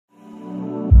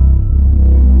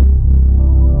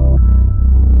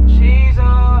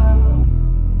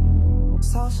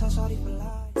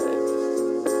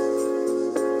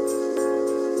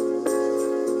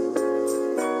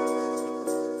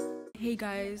Hey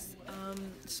guys,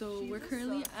 so we're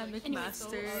currently at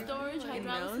Mcmaster in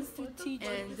Mills,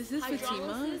 and this is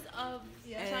Fatima,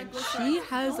 and she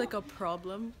has like a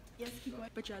problem.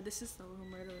 But yeah, this is the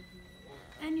murder.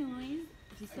 Anyways,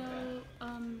 so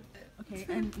Okay,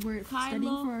 and we're studying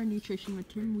for our nutrition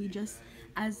midterm. We just,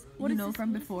 as you know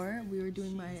from before, we were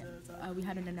doing we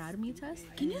had an anatomy test.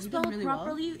 Can you spell it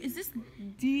properly? Is this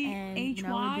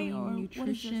DHY or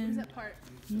nutrition what is that part?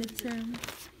 midterm?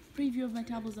 Preview of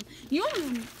metabolism. You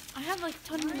know, I have like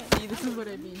 10 minutes. See, this is what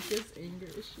I mean. She has anger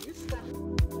issues.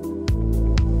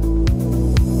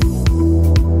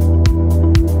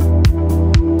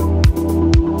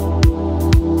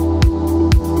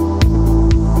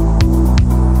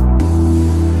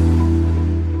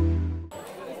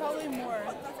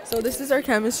 So this is our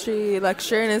chemistry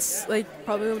lecture, and it's like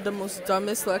probably the most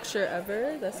dumbest lecture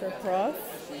ever. That's our prof.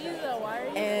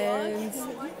 And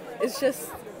it's just,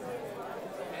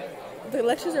 the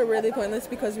lectures are really pointless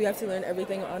because we have to learn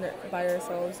everything on it by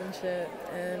ourselves and shit.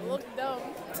 And Look dumb.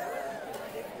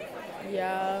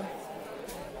 Yeah,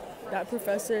 that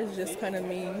professor is just kind of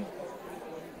mean.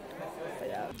 But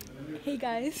yeah. Hey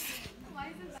guys.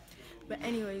 But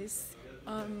anyways,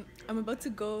 I'm about to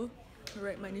go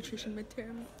write my nutrition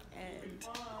midterm, and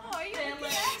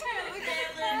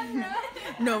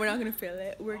no, we're not gonna fail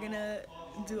it. We're gonna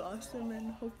do awesome,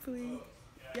 and hopefully,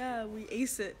 yeah, we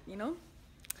ace it. You know.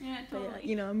 Yeah, totally. But yeah,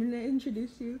 you know, I'm gonna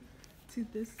introduce you to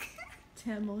this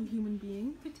Tamil human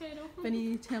being. Potato. If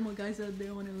any Tamil guys out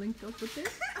there want to link up with her.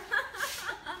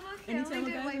 Any Tamil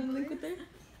guys want to link with her?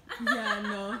 Yeah,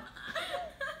 no.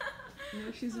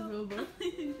 No, she's a real boy.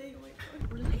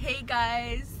 Hey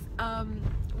guys,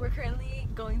 we're currently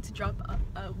going to drop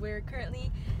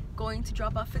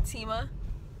off Fatima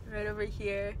right over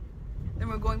here. Then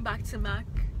we're going back to Mac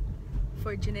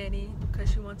for Janani because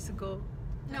she wants to go.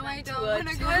 No, I don't want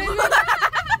to go.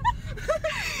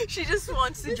 She just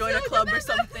wants to join a club or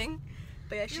something.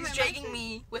 But yeah, she's dragging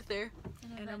me with her.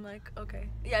 And I'm like, okay.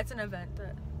 Yeah, it's an event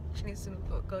that she needs to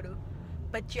go to.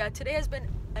 But yeah, today has been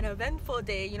an eventful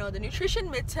day. You know, the nutrition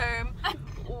midterm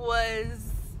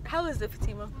was... How was it,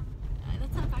 Fatima?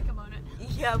 Let's not talk about it.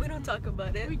 Yeah, we don't talk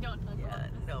about it. We don't talk about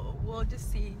it. No, we'll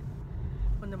just see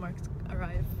when the marks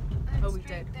arrive how we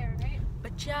did. There, right?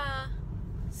 But yeah,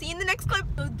 see you in the next clip.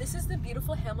 So this is the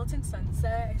beautiful Hamilton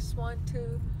sunset. I just want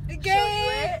to show you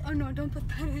it. Oh no, don't put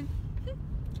that in.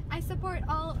 I support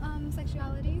all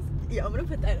sexualities. Yeah, I'm gonna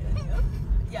put that in.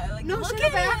 Yeah, like No, look shut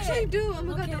at up, I it. actually do. Oh my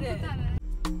Look god, at don't it. put that in.